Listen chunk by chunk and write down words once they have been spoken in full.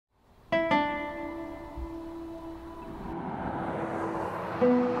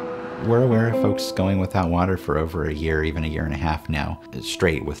We're aware of folks going without water for over a year, even a year and a half now,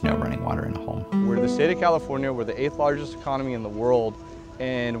 straight with no running water in the home. We're the state of California, we're the 8th largest economy in the world,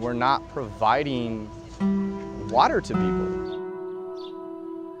 and we're not providing water to people.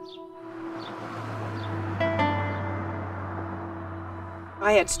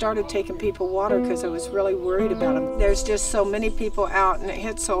 I had started taking people water because I was really worried about them. There's just so many people out and it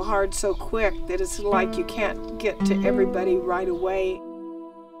hits so hard so quick that it's like you can't get to everybody right away.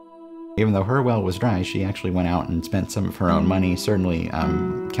 Even though her well was dry, she actually went out and spent some of her own money, certainly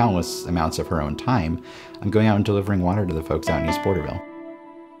countless amounts of her own time, going out and delivering water to the folks out in East Porterville.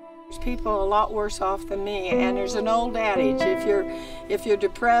 There's people a lot worse off than me, and there's an old adage, if you're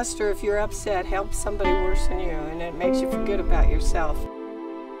depressed or if you're upset, help somebody worse than you, and it makes you forget about yourself.